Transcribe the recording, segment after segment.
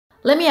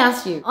Let me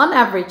ask you, on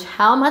average,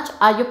 how much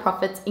are your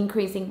profits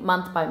increasing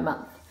month by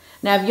month?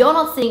 Now, if you're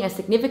not seeing a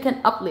significant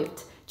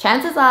uplift,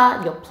 chances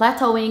are you're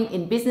plateauing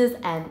in business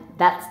and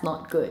that's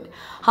not good.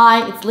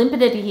 Hi, it's Linh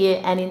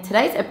here, and in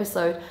today's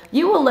episode,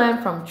 you will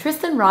learn from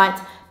Tristan Wright,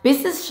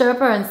 business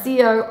Sherpa and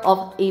CEO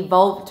of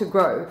Evolve to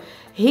Grow.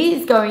 He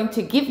is going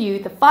to give you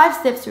the 5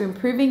 steps to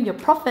improving your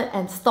profit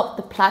and stop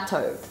the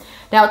plateau.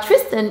 Now,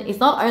 Tristan is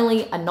not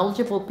only a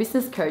knowledgeable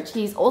business coach,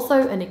 he's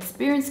also an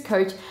experienced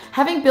coach,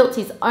 having built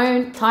his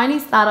own tiny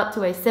startup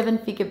to a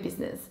 7-figure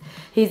business.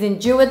 He's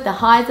endured the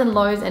highs and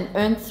lows and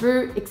earned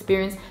through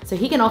experience, so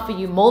he can offer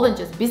you more than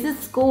just business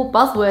school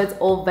buzzwords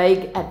or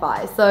vague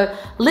advice. So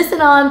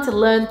listen on to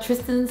learn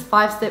Tristan's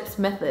 5 steps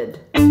method.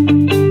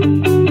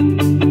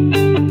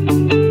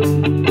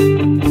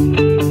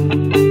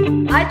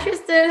 Hi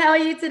Tristan, how are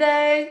you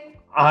today?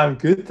 I'm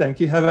good, thank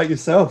you. How about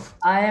yourself?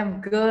 I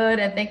am good,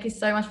 and thank you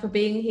so much for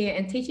being here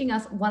and teaching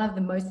us one of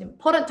the most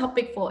important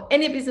topics for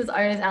any business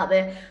owners out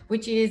there,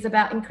 which is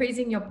about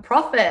increasing your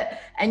profit.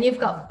 And you've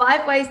got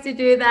 5 ways to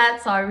do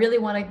that, so I really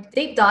want to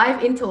deep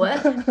dive into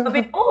it. But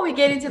before we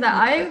get into that,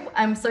 I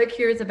am so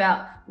curious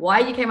about why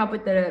you came up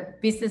with the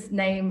business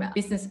name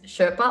Business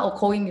Sherpa, or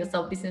calling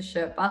yourself Business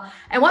Sherpa,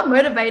 and what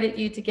motivated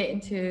you to get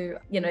into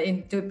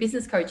into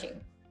business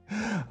coaching.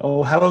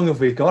 Oh, how long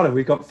have we got? Have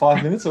we got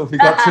 5 minutes or have we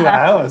got 2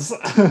 hours?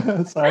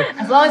 So,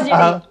 as long as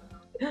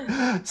you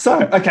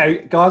need.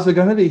 Okay, guys, we're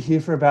going to be here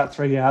for about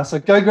 3 hours. So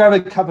go grab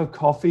a cup of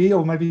coffee,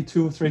 or maybe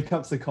 2 or 3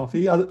 cups of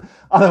coffee.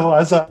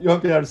 Otherwise, you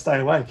won't be able to stay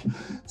awake.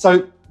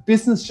 So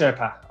Business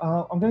Sherpa.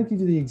 I'm going to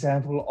give you the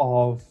example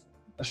of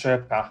a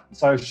Sherpa.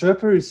 So a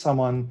Sherpa is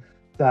someone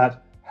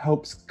that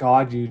helps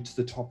guide you to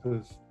the top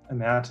of a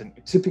mountain.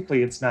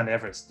 Typically, it's Mount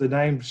Everest. The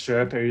name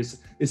Sherpa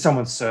is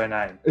someone's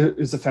surname.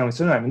 It's a family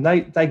surname, and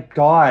they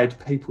guide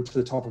people to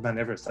the top of Mount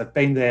Everest. They've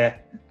been there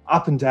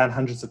up and down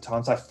hundreds of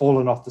times. They've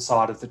fallen off the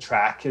side of the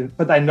track,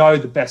 but they know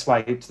the best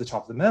way to the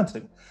top of the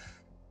mountain.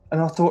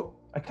 And I thought,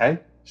 okay,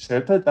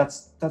 Sherpa,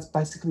 that's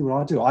basically what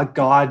I do. I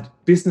guide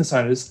business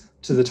owners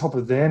to the top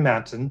of their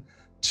mountain,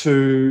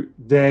 to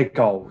their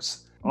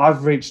goals.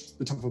 I've reached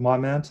the top of my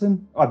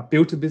mountain. I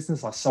built a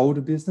business. I sold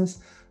a business.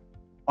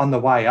 On the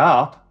way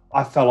up,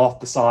 I fell off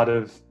the side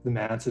of the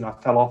mountain. I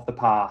fell off the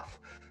path,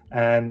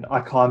 and I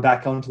climbed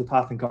back onto the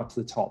path and got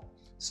to the top.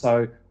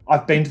 So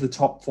I've been to the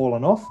top,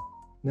 fallen off.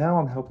 Now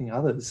I'm helping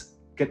others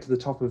get to the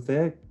top of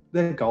their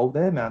goal,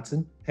 their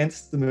mountain,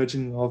 hence the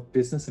merging of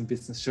business and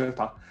Business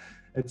Sherpa.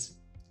 It's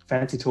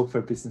fancy talk for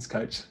a business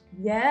coach.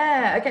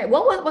 Yeah. Okay.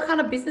 What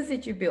kind of business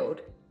did you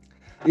build?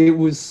 It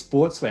was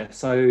sportswear.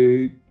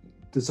 So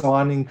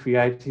designing,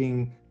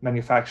 creating,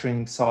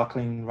 manufacturing,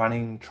 cycling,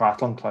 running,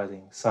 triathlon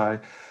clothing. So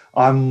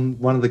I'm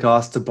one of the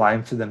guys to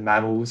blame for the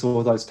mammals,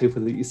 or those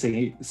people that you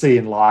see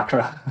in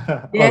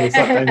Lycra. Yeah.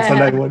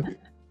 Sunday morning.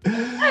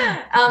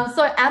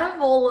 So out of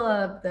all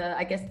of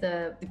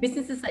the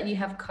businesses that you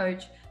have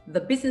coached, the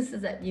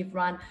businesses that you've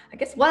run, I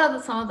guess what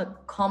are some of the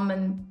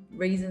common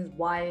reasons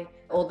why,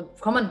 or the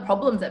common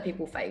problems that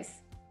people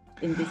face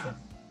in business?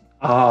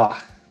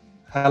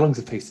 How long's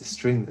a piece of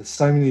string? There's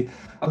so many.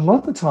 A lot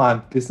of the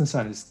time, business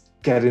owners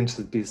get into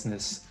the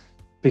business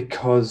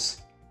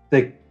because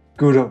they're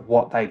good at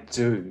what they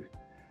do,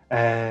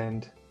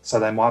 and so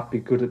they might be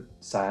good at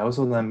sales,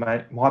 or they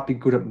might be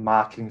good at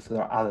marketing for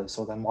their others,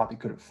 or they might be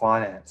good at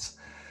finance.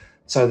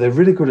 So they're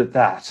really good at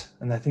that,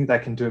 and they think they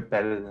can do it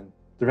better than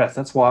the rest.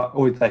 That's why,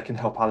 or they can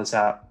help others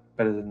out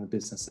better than the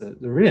business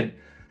that they're in.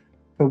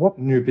 But what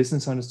new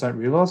business owners don't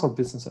realize, or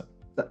business,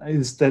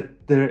 is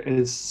that there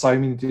is so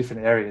many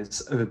different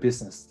areas of a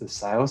business. There's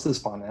sales, there's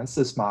finance,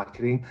 there's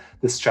marketing,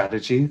 there's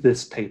strategy,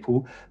 there's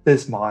people,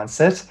 there's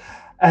mindset.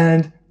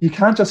 And you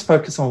can't just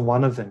focus on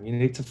one of them. You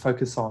need to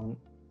focus on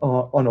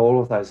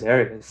all of those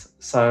areas.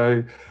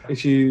 So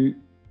you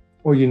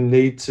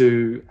need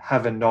to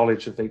have a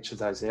knowledge of each of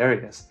those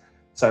areas.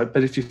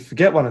 But if you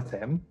forget one of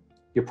them,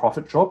 your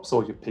profit drops,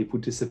 or your people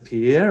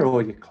disappear,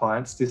 or your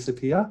clients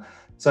disappear.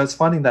 So it's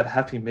finding that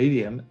happy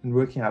medium and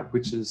working out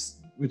which is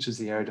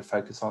the area to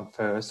focus on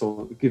first,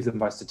 or give the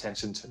most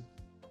attention to.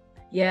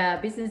 Yeah,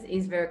 business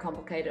is very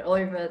complicated.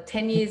 Over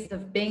 10 years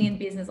of being in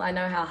business, I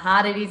know how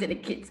hard it is, and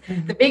it gets,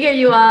 the bigger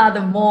you are,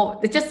 the more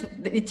it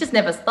just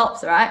never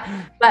stops, right?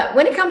 But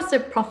when it comes to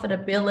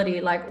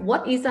profitability, like,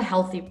 what is a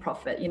healthy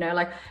profit?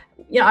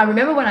 I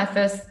remember when I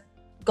first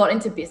got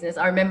into business,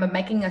 I remember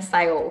making a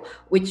sale,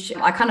 which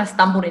I kind of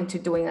stumbled into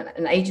doing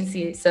an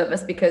agency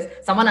service because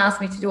someone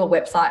asked me to do a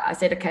website. I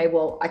said, okay,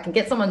 well, I can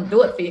get someone to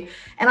do it for you.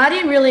 And I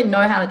didn't really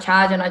know how to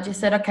charge. And I just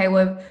said, okay,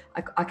 well,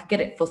 I could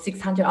get it for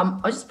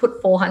 $600. I just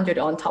put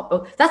 $400 on top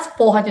of, that's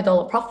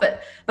 $400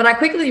 profit. But I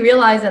quickly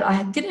realized that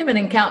I didn't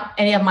even count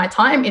any of my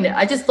time in it.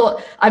 I just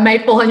thought I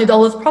made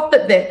 $400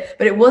 profit there,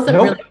 but it wasn't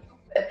really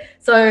profit.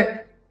 So,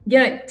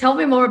 tell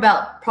me more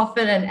about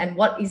profit and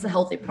what is a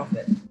healthy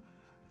profit?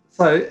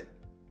 So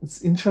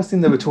it's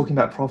interesting that we're talking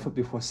about profit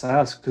before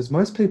sales, because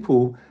most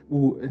people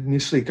will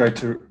initially go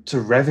to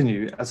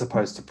revenue as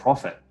opposed to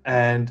profit.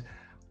 And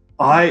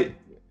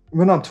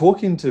when I'm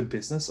talking to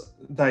business,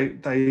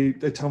 they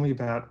tell me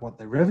about what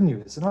their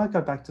revenue is, and I go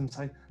back to them and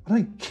say, I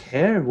don't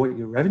care what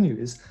your revenue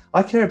is.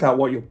 I care about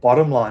what your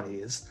bottom line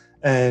is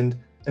and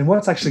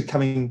what's actually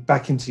coming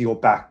back into your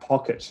back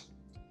pocket.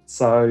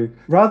 So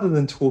rather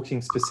than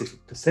talking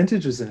specific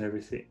percentages and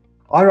everything,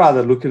 I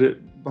rather look at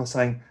it by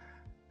saying,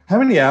 how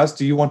many hours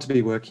do you want to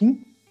be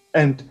working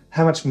and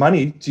how much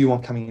money do you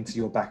want coming into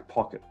your back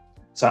pocket?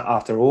 So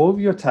after all of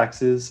your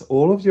taxes,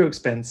 all of your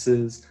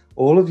expenses,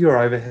 all of your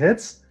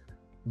overheads,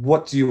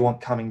 what do you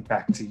want coming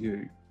back to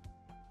you?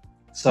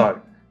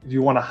 So if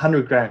you want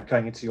 100 grand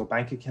going into your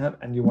bank account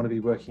and you want to be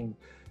working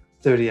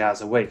 30 hours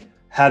a week,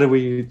 how do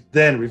we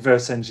then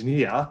reverse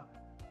engineer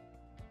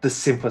the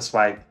simplest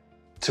way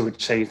to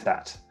achieve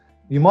that?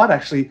 You might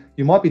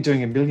be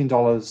doing $1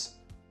 million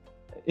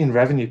in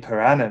revenue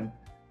per annum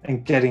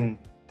and getting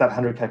that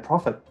 100K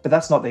profit, but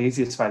that's not the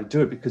easiest way to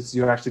do it because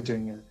you're actually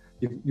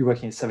you're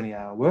working a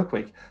 70-hour work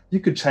week. You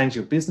could change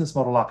your business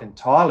model up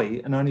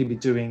entirely and only be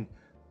doing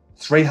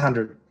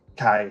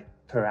 300K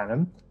per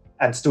annum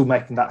and still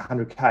making that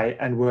 100K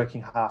and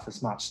working half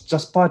as much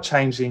just by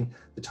changing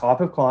the type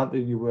of client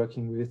that you're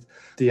working with,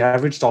 the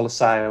average dollar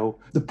sale,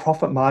 the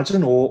profit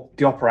margin or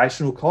the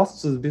operational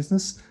costs of the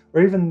business,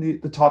 or even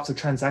the types of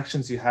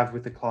transactions you have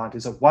with the client.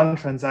 Is it one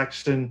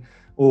transaction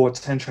or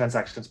 10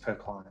 transactions per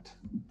client?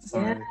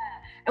 So, yeah.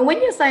 And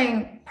when you're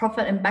saying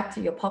profit and back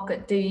to your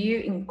pocket, do you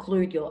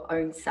include your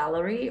own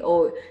salary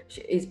or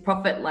is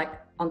profit like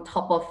on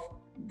top of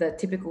the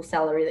typical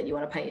salary that you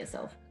want to pay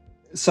yourself?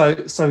 So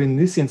in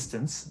this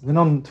instance, when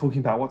I'm talking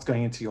about what's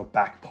going into your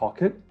back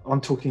pocket,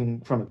 I'm talking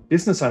from a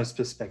business owner's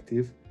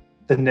perspective,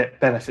 the net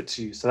benefit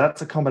to you. So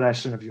that's a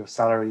combination of your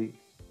salary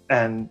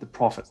and the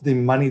profit, the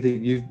money that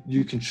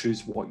you can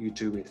choose what you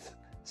do with.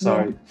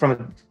 So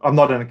I'm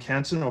not an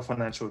accountant or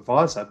financial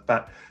advisor,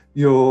 but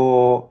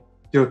your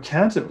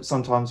accountant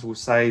sometimes will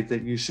say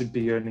that you should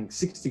be earning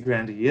 60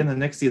 grand a year. And the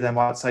next year they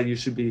might say you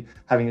should be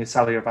having a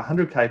salary of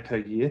 100K per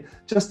year,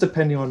 just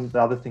depending on the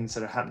other things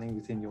that are happening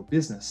within your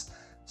business.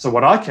 So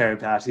what I care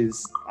about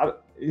is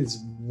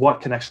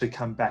what can actually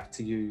come back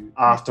to you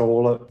after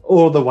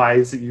all the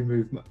ways that you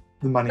move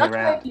the money around. Not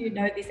sure if you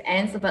know this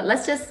answer, but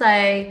let's just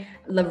say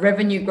the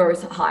revenue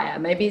grows higher.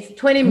 Maybe it's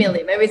 20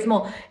 million, maybe it's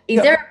more.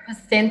 Is there a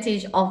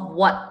percentage of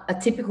what a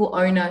typical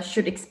owner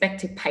should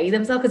expect to pay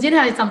themselves? Because you know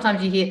how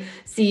sometimes you hear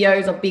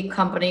CEOs of big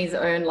companies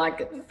earn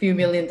like a few $1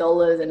 million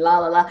and la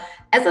la la.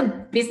 As a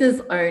business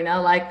owner,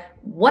 like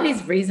what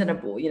is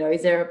reasonable? You know,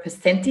 is there a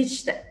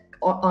percentage that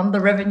on the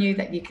revenue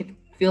that you could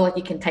feel like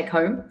you can take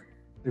home?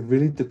 It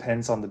really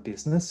depends on the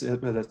business,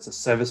 whether it's a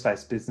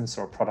service-based business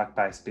or a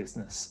product-based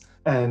business,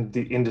 and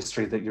the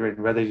industry that you're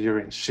in, whether you're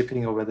in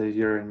shipping or whether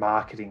you're in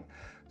marketing.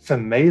 For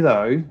me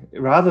though,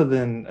 rather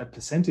than a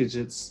percentage,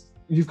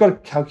 you've got to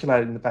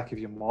calculate it in the back of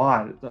your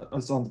mind.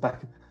 It's on the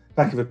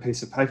back of a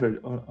piece of paper,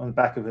 on the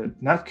back of a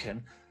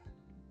napkin.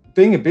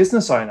 Being a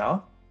business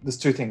owner, there's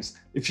two things.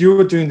 If you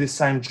were doing this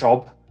same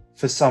job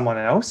for someone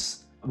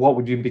else, what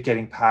would you be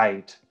getting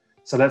paid?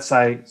 So let's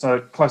say,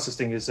 closest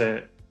thing is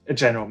a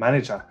general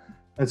manager.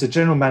 As a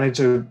general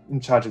manager in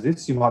charge of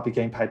this, you might be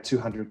getting paid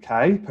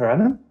 200K per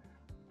annum.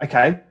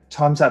 Okay,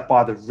 times that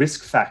by the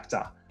risk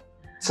factor.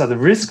 So the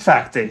risk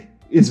factor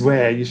is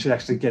where you should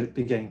actually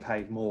be getting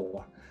paid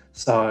more.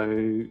 So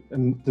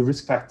the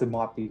risk factor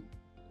might be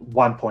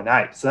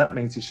 1.8. So that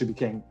means you should be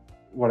getting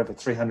whatever,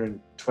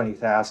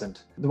 320,000.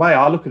 The way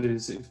I look at it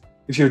is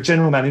if you're a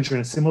general manager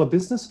in a similar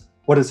business,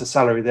 what is the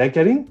salary they're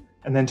getting?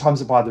 And then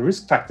times it by the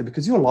risk factor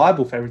because you're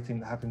liable for everything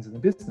that happens in the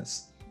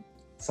business.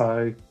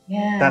 So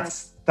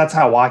that's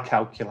how I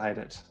calculate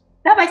it.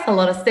 That makes a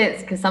lot of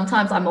sense because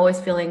sometimes I'm always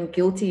feeling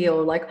guilty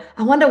or like,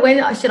 I wonder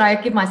when should I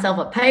give myself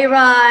a pay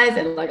rise?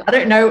 And like, I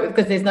don't know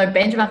because there's no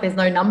benchmark, there's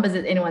no numbers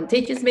that anyone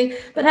teaches me.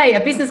 But hey, a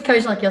business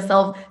coach like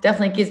yourself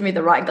definitely gives me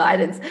the right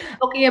guidance.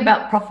 Talking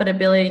about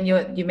profitability,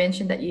 and you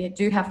mentioned that you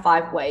do have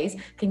 5 ways.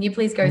 Can you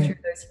please go through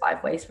those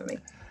 5 ways for me?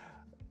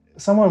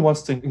 Someone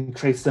wants to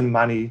increase the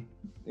money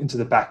into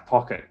the back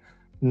pocket.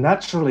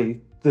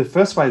 Naturally, the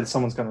first way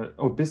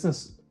that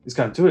business is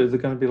going to do it is they're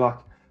going to be like,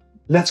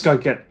 let's go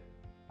get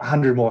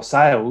 100 more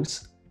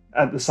sales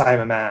at the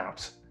same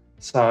amount.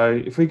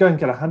 So if we go and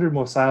get 100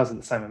 more sales at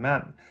the same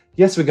amount,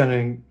 yes, we're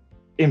going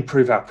to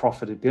improve our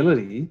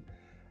profitability,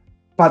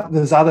 but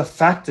there's other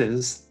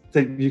factors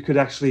that you could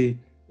actually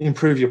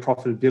improve your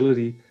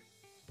profitability,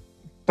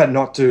 but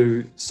not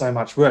do so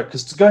much work.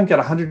 Because to go and get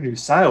 100 new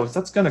sales,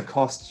 that's going to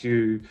cost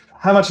you,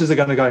 how much is it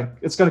going to go?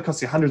 It's going to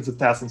cost you hundreds of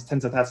thousands,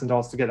 tens of thousands of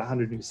dollars to get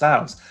 100 new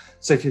sales.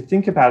 So if you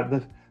think about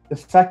it, the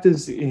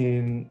factors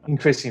in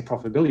increasing your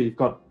profitability, you've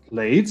got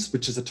leads,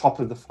 which is the top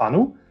of the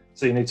funnel.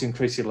 So you need to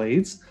increase your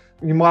leads.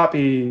 You might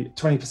be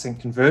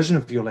 20% conversion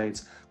of your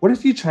leads. What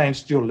if you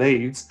changed your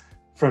leads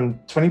from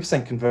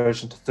 20%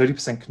 conversion to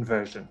 30%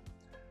 conversion?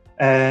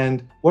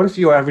 And what if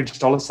your average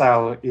dollar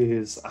sale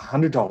is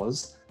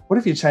 $100? What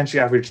if you change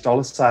your average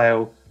dollar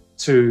sale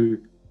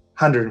to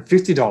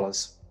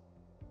 $150?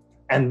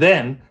 And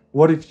then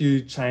what if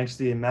you change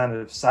the amount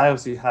of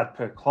sales you had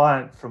per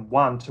client from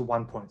 1 to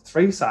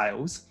 1.3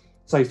 sales?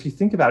 So if you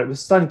think about it, we're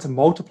starting to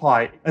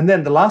multiply. And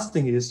then the last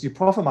thing is your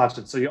profit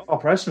margin, so your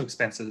operational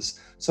expenses.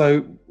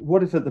 So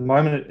what if at the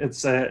moment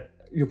it's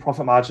your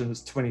profit margin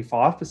was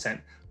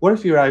 25%. What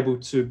if you're able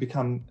to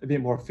become a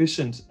bit more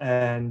efficient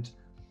and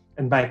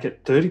make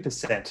it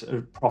 30%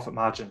 of profit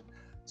margin?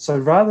 So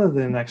rather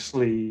than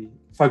actually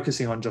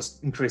focusing on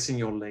just increasing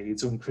your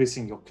leads or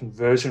increasing your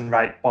conversion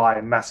rate by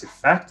a massive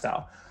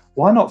factor,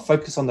 why not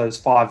focus on those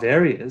 5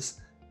 areas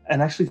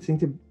and actually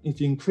think of,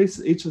 if you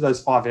increase each of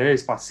those 5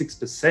 areas by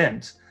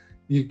 6%,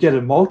 you get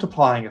a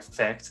multiplying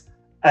effect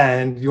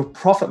and your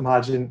profit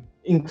margin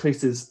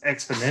increases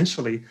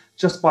exponentially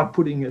just by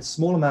putting a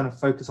small amount of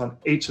focus on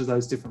each of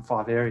those different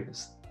 5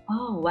 areas.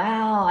 Oh,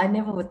 wow. I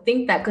never would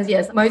think that, because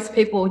yes, most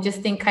people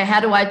just think, okay, how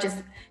do I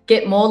just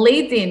get more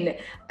leads in?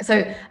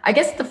 So I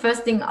guess the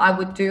first thing I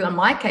would do in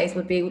my case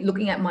would be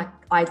looking at my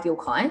ideal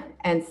client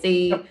and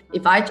see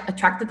if I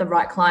attracted the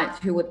right clients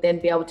who would then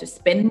be able to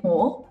spend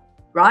more,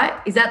 right?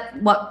 Is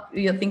that what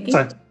you're thinking?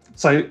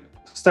 So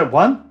step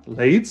 1,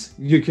 leads.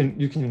 You can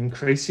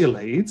increase your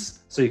leads.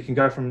 So you can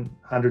go from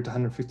 100 to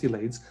 150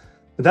 leads,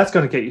 but that's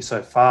going to get you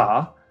so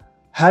far.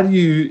 How do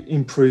you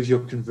improve your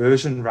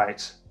conversion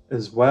rate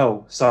as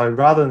well? So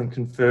rather than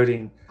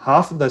converting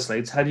half of those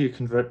leads, how do you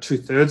convert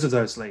 2/3 of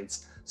those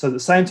leads? So at the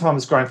same time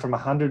as growing from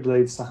 100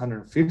 leads to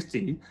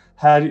 150,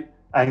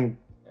 and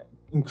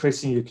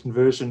increasing your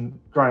conversion,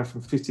 growing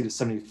from 50 to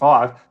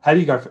 75, how do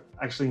you go for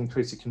actually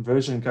increase your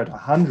conversion and go to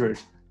 100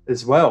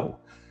 as well?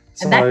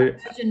 And that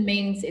conversion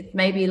means it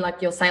maybe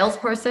like your sales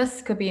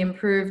process could be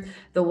improved,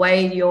 the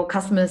way your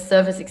customer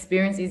service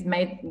experience is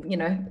made,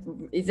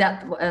 is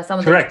that some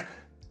of the... Correct.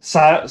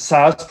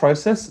 Sales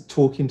process,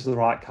 talking to the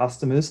right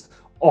customers,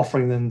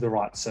 offering them the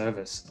right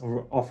service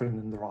or offering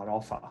them the right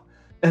offer.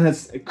 And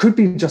it could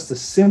be just as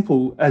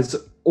simple as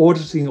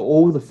auditing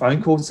all the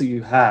phone calls that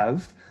you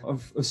have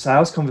of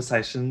sales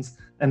conversations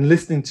and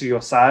listening to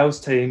your sales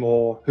team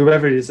or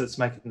whoever it is that's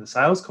making the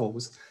sales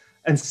calls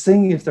and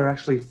seeing if they're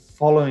actually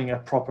following a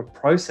proper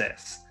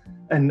process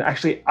and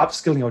actually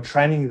upskilling or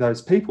training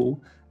those people.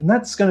 And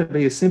that's going to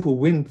be a simple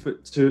win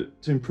to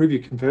improve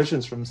your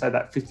conversions from, say,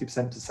 that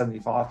 50% to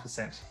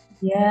 75%.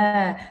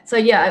 Yeah. So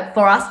yeah,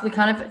 for us, we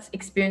kind of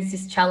experienced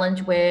this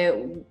challenge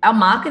where our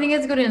marketing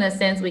is good in a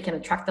sense, we can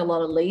attract a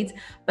lot of leads,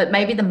 but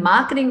maybe the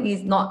marketing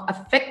is not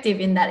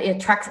effective in that it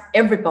attracts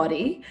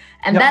everybody.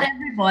 And that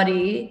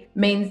everybody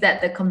means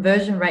that the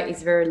conversion rate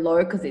is very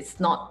low because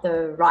it's not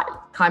the right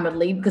kind of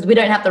lead, because we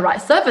don't have the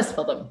right service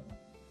for them.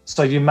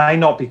 So you may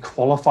not be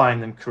qualifying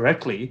them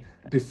correctly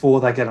before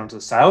they get onto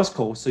the sales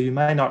call. So you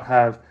may not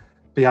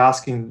be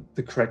asking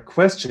the correct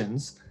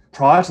questions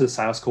prior to the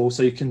sales call,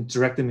 so you can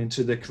direct them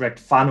into the correct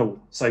funnel.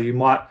 So you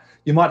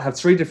might have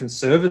 3 different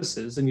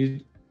services and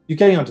you're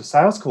getting onto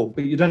sales call,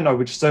 but you don't know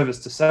which service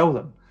to sell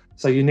them.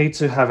 So you need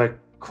to have a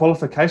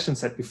qualification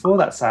set before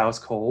that sales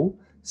call,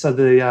 so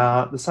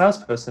the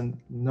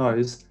salesperson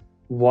knows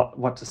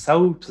what to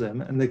sell to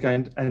them,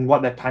 and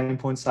what their pain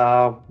points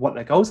are, what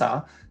their goals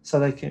are,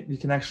 so you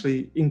can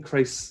actually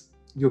increase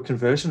your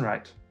conversion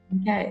rate.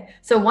 Okay,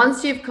 so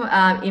once you've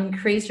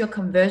increased your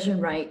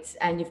conversion rates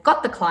and you've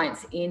got the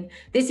clients in,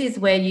 this is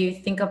where you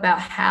think about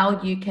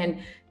how you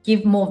can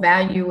give more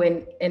value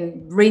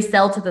and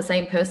resell to the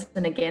same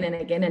person again and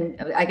again.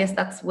 And I guess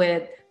that's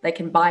where they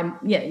can buy.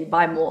 Yeah, you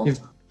buy more.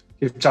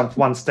 You've jumped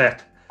one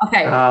step.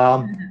 Okay.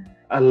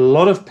 A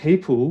lot of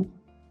people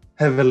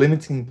have a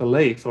limiting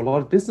belief, or a lot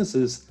of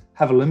businesses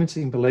have a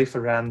limiting belief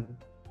around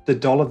the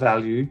dollar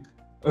value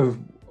of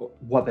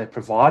what they're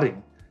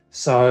providing.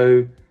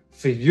 So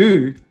for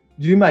you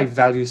may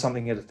value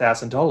something at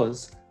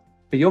 $1,000,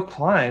 but your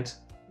client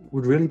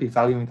would really be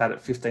valuing that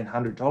at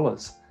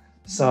 $1,500.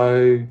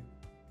 So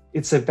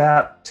it's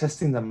about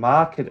testing the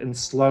market and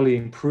slowly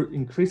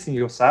increasing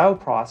your sale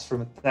price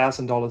from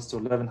 $1,000 to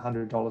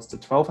 $1,100 to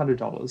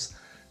 $1,200.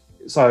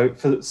 So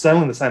for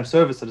selling the same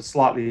service at a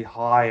slightly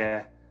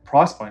higher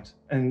price point.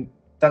 And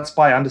that's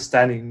by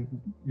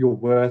understanding your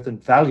worth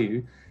and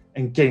value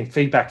and getting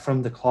feedback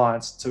from the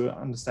clients to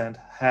understand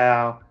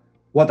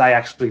what they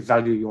actually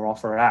value your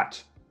offer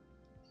at.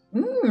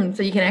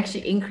 So you can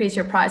actually increase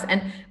your price.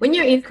 And when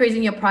you're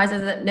increasing your price,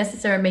 does it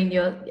necessarily mean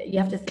you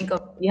have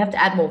to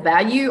add more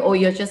value, or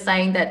you're just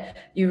saying that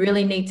you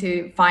really need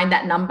to find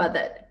that number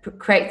that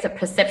creates a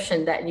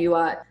perception that you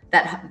are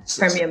that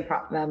premium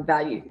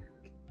value?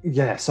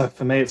 Yeah. So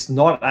for me,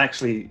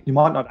 you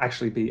might not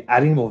actually be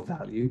adding more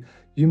value.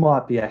 You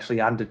might be actually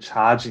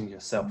undercharging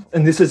yourself.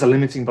 And this is a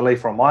limiting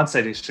belief or a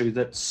mindset issue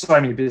that so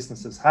many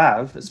businesses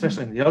have,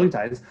 especially in the early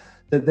days,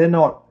 that they're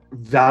not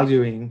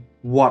valuing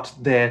what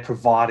they're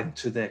providing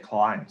to their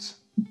clients.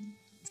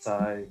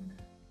 So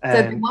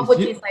what would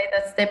you say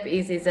the step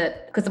is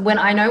it, because when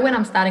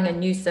I'm starting a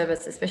new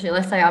service, especially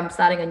let's say I'm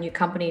starting a new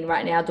company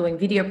right now doing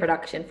video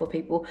production for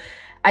people,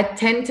 I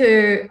tend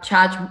to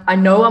charge, I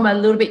know I'm a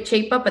little bit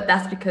cheaper, but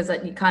that's because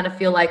you kind of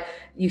feel like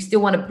you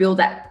still want to build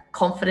that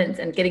confidence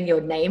and getting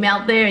your name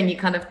out there, and you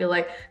kind of feel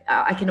like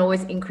I can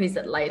always increase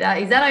it later.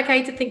 Is that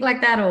okay to think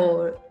like that,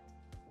 or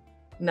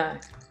no?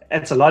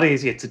 It's a lot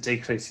easier to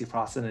decrease your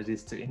price than it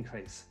is to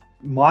increase.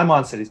 My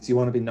mindset is, do you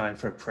want to be known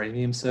for a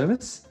premium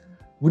service?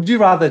 Would you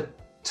rather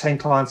 10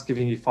 clients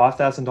giving you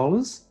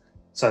 $5,000,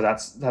 so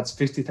that's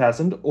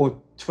 $50,000,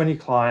 or 20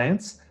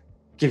 clients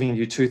giving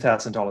you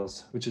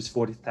 $2,000, which is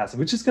 $40,000,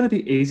 which is going to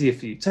be easier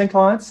for you. 10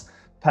 clients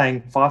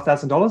paying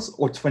 $5,000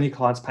 or 20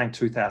 clients paying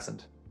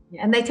 $2,000.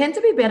 And they tend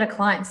to be better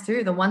clients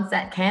too, the ones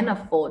that can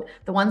afford,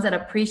 the ones that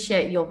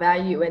appreciate your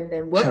value and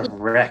then work.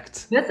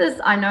 Correct. This is,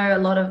 I know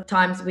a lot of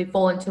times we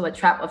fall into a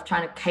trap of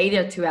trying to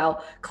cater to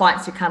our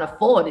clients who can't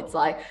afford. It's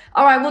like,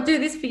 all right, we'll do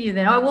this for you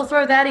then. Oh, we'll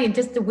throw that in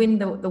just to win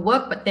the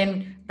work, but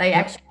then they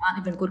actually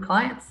aren't even good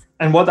clients.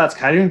 And what that's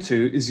catering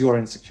to is your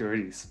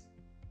insecurities.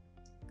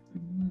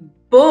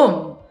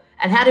 Boom.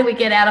 And how do we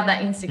get out of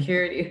that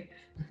insecurity?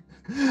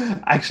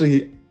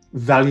 Actually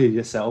value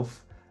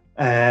yourself,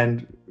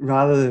 and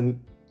rather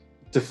than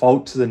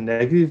default to the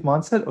negative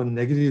mindset or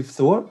negative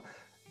thought,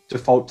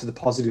 default to the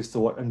positive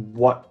thought and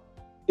what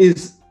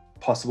is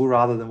possible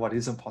rather than what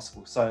isn't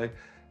possible. So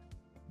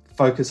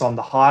focus on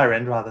the higher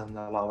end rather than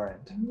the lower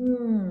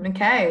end.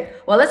 Okay.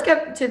 Well, let's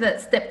go to the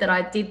step that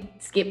I did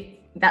skip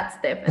that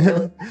step. And there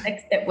was the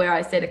next step where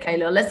I said, okay,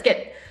 let's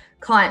get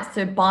clients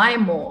to buy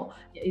more.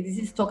 This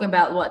is talking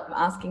about what?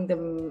 Asking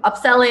them,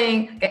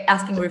 upselling,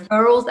 asking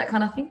referrals, that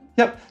kind of thing?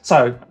 Yep.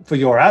 So for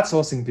your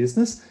outsourcing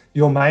business,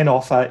 your main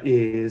offer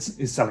is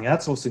selling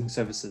outsourcing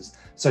services.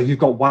 So you've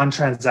got one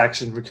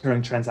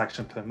recurring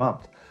transaction per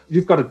month.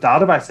 You've got a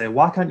database there.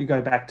 Why can't you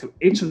go back to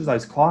each of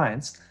those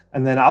clients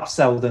and then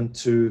upsell them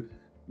to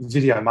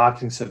video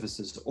marketing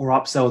services, or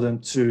upsell them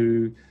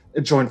to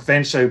a joint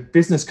venture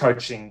business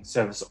coaching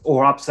service,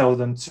 or upsell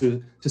them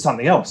to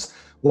something else?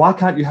 Why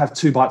can't you have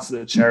two bites of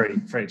the cherry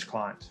for each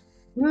client?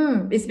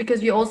 It's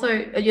because you're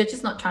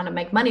just not trying to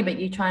make money, but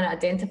you're trying to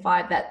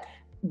identify that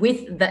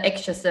with the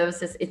extra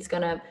services, it's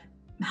going to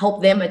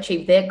help them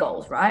achieve their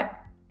goals, right?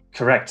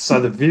 Correct.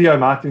 So the video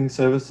marketing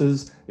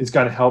services is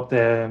going to help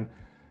them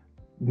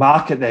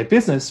market their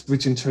business,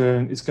 which in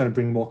turn is going to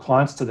bring more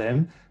clients to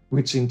them,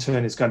 which in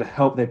turn is going to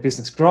help their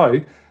business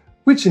grow,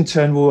 which in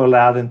turn will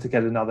allow them to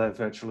get another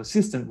virtual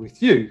assistant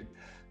with you.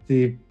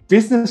 The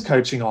business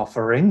coaching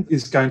offering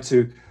is going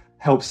to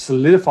help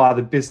solidify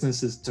the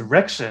business's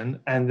direction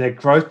and their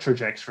growth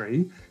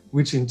trajectory,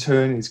 which in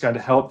turn is going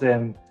to help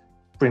them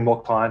bring more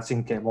clients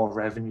in, get more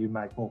revenue,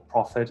 make more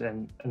profit,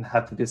 and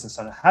have the business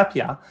owner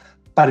happier.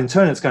 But in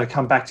turn, it's going to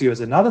come back to you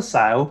as another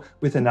sale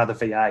with another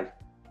VA.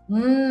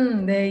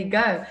 There you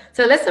go.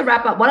 So let's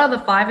wrap up. What are the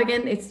 5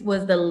 again? It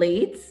was the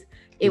leads.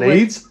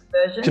 Leads,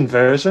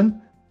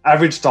 conversion,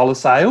 average dollar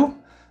sale,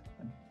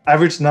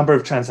 average number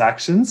of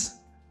transactions.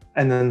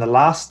 And then the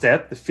last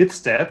step, the 5th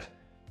step,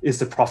 is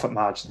the profit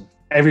margin.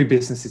 Every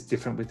business is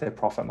different with their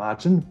profit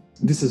margin.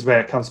 This is where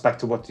it comes back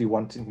to what do you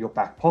want in your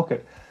back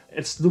pocket.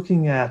 It's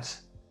looking at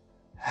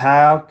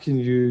how can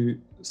you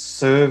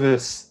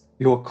service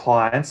your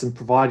clients and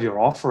provide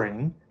your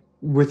offering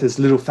with as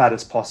little fat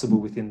as possible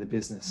within the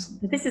business.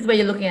 This is where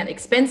you're looking at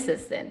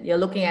expenses then. You're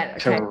looking at,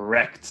 okay,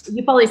 correct.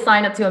 You probably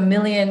sign up to 1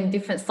 million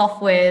different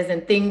softwares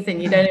and things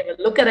and you don't even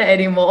look at it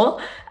anymore.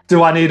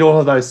 Do I need all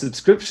of those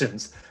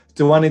subscriptions?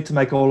 Do I need to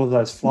make all of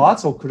those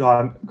flights, or could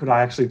I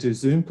actually do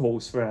Zoom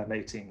calls for our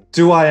meeting?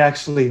 Do I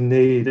actually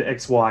need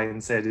X, Y,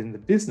 and Z in the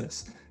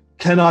business?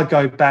 Can I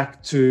go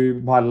back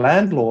to my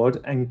landlord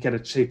and get a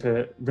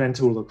cheaper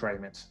rental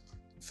agreement?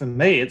 For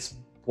me, it's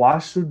why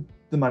should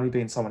the money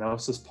be in someone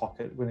else's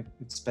pocket when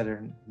it's better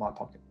in my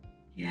pocket?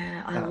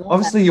 Yeah, I love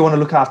obviously that. You want to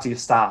look after your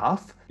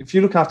staff. If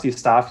you look after your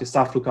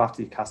staff look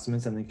after your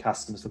customers, and then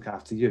customers look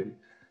after you.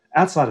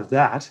 Outside of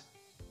that,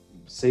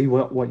 see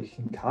what you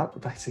can cut,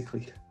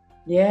 basically.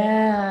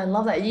 Yeah, I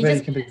love that.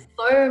 It's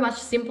so much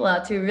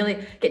simpler to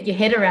really get your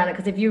head around it,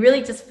 because if you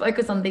really just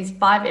focus on these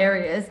 5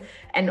 areas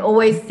and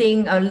always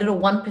seeing a little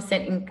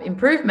 1%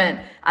 improvement,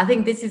 I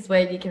think this is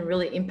where you can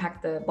really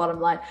impact the bottom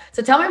line.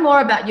 So tell me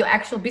more about your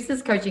actual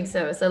business coaching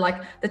service. So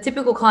like the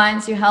typical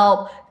clients you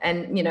help,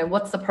 and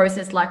what's the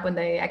process like when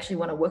they actually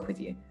want to work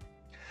with you?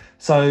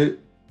 So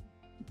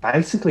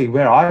basically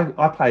where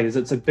I play is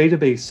it's a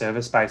B2B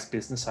service-based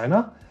business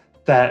owner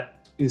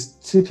that is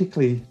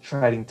typically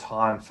trading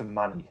time for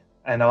money.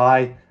 And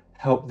I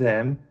help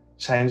them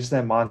change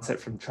their mindset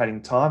from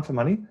trading time for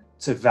money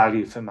to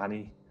value for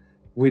money,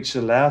 which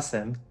allows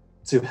them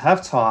to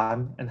have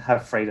time and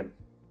have freedom.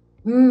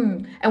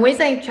 And when you're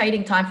saying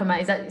trading time for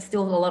money, is that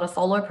still a lot of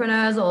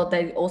solopreneurs, or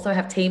they also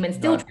have team and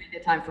still trade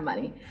their time for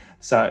money?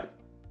 So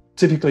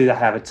typically they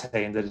have a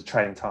team that are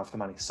trading time for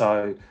money.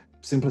 So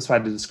simplest way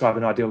to describe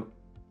an ideal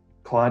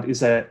client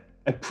is a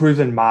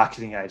proven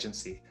marketing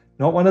agency,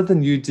 not one of the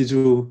new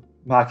digital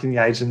marketing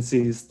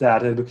agencies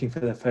that are looking for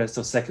their first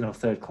or second or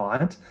third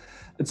client.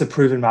 It's a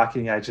proven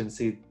marketing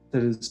agency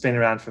that has been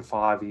around for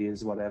 5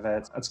 years,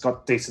 whatever. It's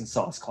got decent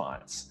sized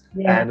clients.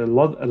 Yeah. And a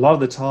lot of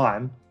the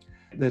time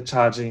they're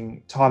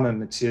charging time and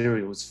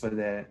materials for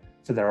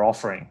their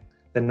offering.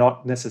 They're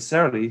not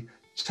necessarily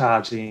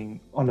charging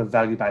on a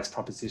value-based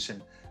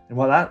proposition. And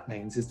what that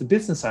means is the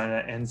business owner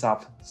ends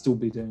up still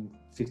be doing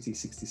 50,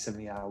 60,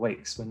 70-hour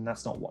weeks when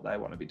that's not what they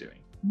want to be doing.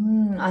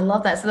 I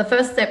love that. So the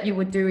first step you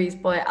would do is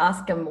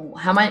ask them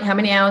how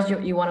many hours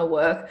you want to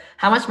work,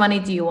 how much money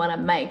do you want to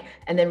make,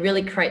 and then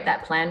really create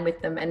that plan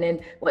with them. And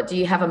then what do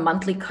you have, a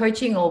monthly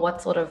coaching, or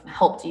what sort of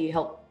help do you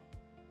help?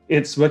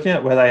 It's working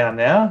out where they are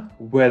now,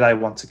 where they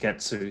want to get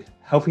to,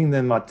 helping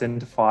them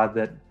identify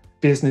that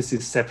business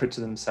is separate to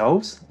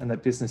themselves and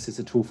that business is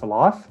a tool for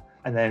life,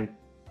 and then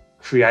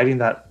creating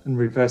that and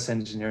reverse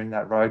engineering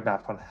that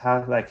roadmap on how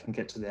they can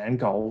get to their end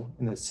goal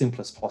in the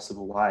simplest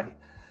possible way.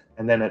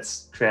 And then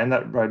it's creating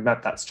that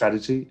roadmap, that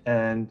strategy.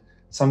 And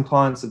some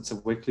clients, it's a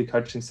weekly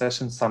coaching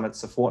session, some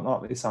it's a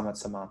fortnightly, some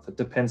it's a month. It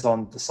depends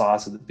on the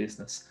size of the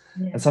business.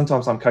 Yeah. And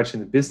sometimes I'm coaching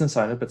the business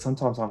owner, but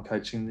sometimes I'm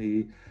coaching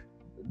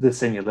the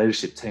senior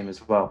leadership team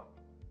as well.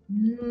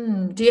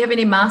 Do you have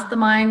any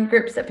mastermind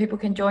groups that people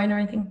can join or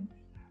anything?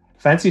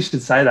 Fancy you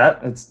should say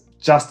that. It's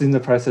just in the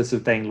process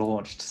of being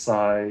launched. So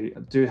I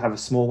do have a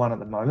small one at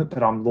the moment,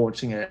 but I'm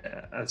launching a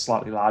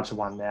slightly larger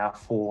one now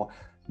for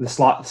the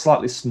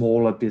slightly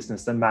smaller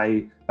business that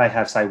may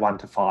have, say, 1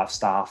 to 5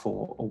 staff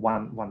or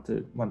one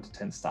to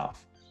 10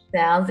 staff.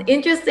 Sounds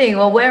interesting.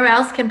 Well, where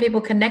else can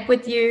people connect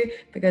with you?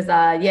 Because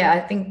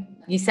I think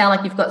you sound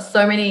like you've got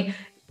so many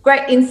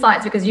great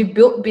insights because you've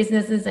built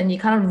businesses and you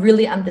kind of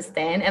really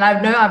understand. And I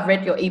know I've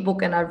read your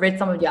ebook and I've read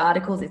some of your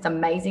articles. It's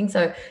amazing.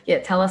 So yeah,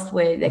 tell us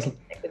where they can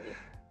connect with you.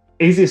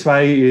 Easiest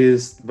way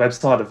is the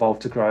website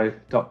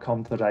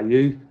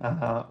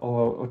evolvetogro.com.au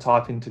or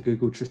type into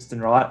Google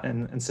Tristan Wright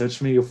and search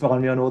for me. You'll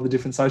find me on all the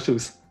different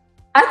socials.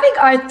 I think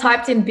I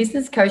typed in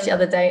business coach the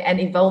other day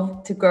and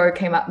Evolve to Grow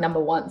came up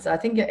 #1. So I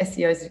think your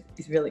SEO is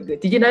really good.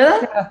 Did you know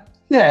that?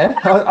 Yeah.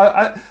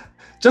 I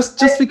just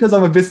because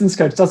I'm a business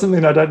coach doesn't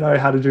mean I don't know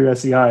how to do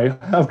SEO.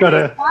 I've got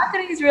to.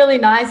 Marketing is really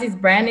nice. His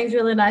branding is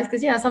really nice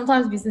because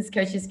sometimes business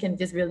coaches can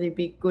just really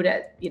be good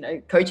at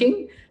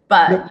coaching,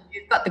 but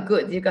you've got the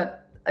goods.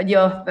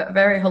 You're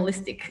very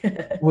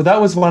holistic. Well,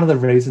 that was one of the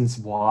reasons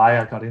why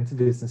I got into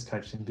business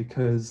coaching,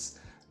 because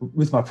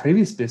with my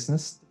previous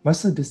business,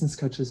 most of the business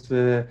coaches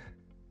were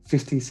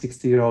 50,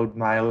 60-year-old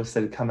males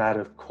that had come out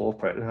of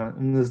corporate,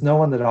 and there's no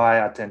one that I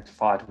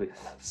identified with.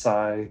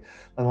 So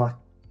I'm like,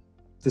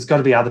 there's got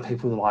to be other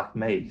people like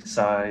me.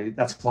 So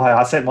that's why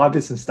I set my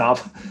business up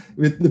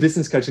with the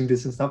business coaching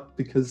business up,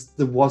 because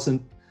there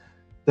wasn't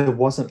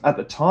at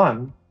the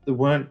time, there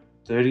weren't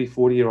 30,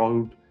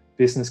 40-year-old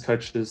business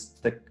coaches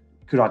that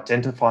could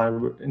identify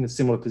in a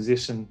similar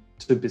position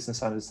to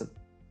business owners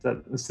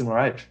that are similar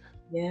age.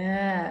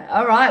 Yeah.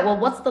 All right. Well,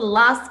 what's the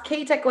last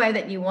key takeaway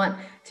that you want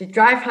to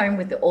drive home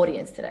with the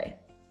audience today?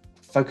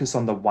 Focus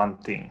on the one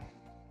thing.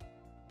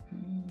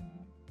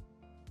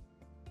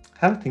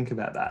 Have a think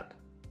about that.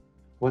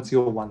 What's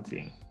your one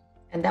thing?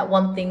 And that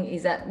one thing,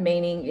 is that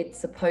meaning it's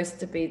supposed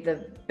to be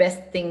the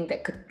best thing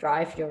that could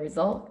drive your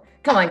result?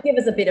 Come on, give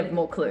us a bit of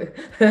more clue.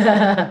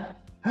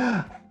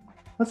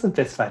 What's the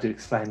best way to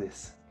explain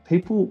this?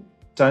 People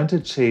don't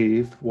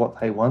achieve what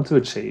they want to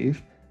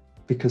achieve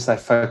because they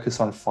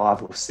focus on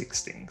 5 or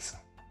 6 things,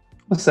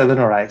 or 7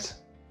 or 8.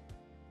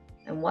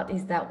 And what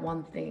is that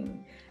one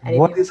thing? And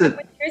what is it?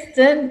 With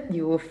Tristan,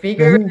 you will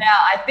figure it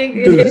out. I think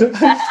it is.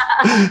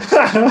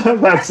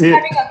 That's it.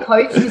 Having a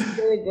coach is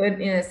really good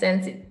in a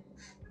sense.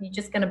 You're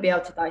just going to be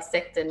able to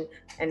dissect and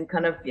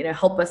kind of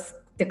help us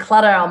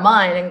declutter our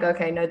mind and go,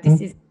 okay, no, this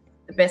is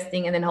the best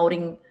thing, and then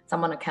holding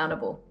someone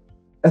accountable.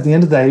 At the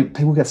end of the day,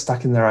 people get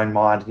stuck in their own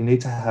mind. You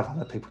need to have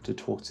other people to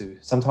talk to.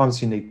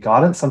 Sometimes you need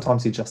guidance.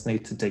 Sometimes you just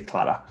need to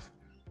declutter.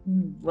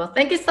 Well,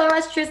 thank you so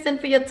much, Tristan,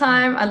 for your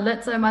time. I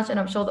learned so much, and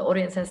I'm sure the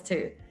audience has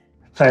too.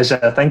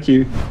 Pleasure. Thank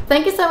you.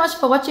 Thank you so much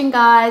for watching,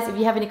 guys. If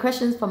you have any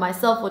questions for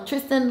myself or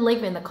Tristan, leave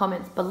it in the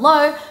comments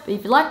below. But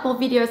if you like more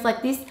videos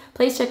like this,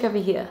 please check over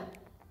here.